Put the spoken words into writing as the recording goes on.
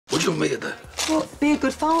What do you want me to do? Well, be a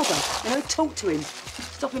good father. You know, talk to him.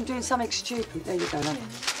 Stop him doing something stupid. There you go, love.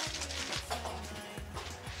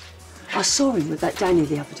 I saw him with that Danny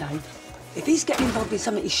the other day. If he's getting involved in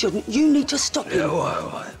something he shouldn't, you need to stop him. Yeah,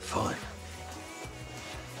 all right, fine.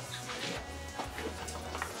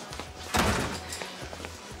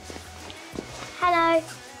 Hello.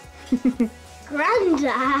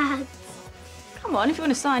 Grandad. Come on, if you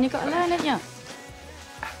want to sign, you've got to learn, haven't you?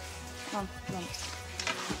 Come on, come on.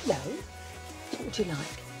 Hello. What would you like?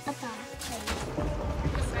 A bath,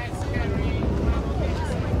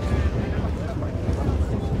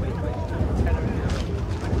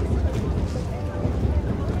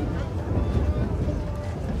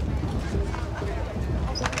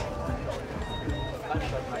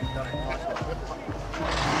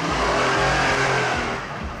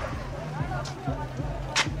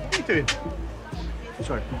 What are you doing?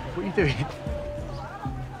 Sorry, what are you doing?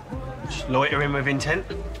 Just loitering with intent.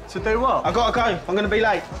 To do what? I gotta go. I'm gonna be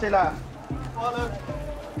late. See you later. Well,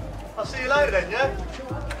 I'll see you later then, yeah?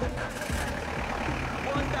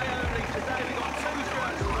 One day only. Today we got 2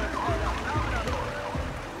 shirts.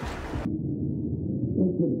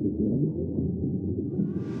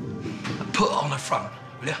 Put it on the front,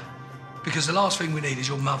 will you? Because the last thing we need is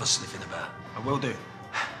your mother sniffing about. I will do.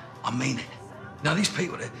 I mean it. Now, these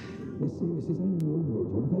people, they're serious. This ain't an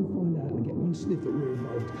order. If they find out and get one sniff that we're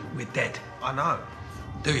involved, we're dead. I know.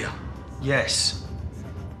 Do you? Yes.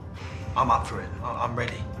 I'm up for it. I'm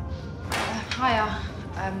ready. Hiya.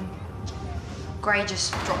 Gray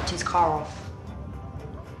just dropped his car off.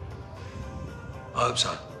 I hope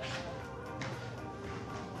so.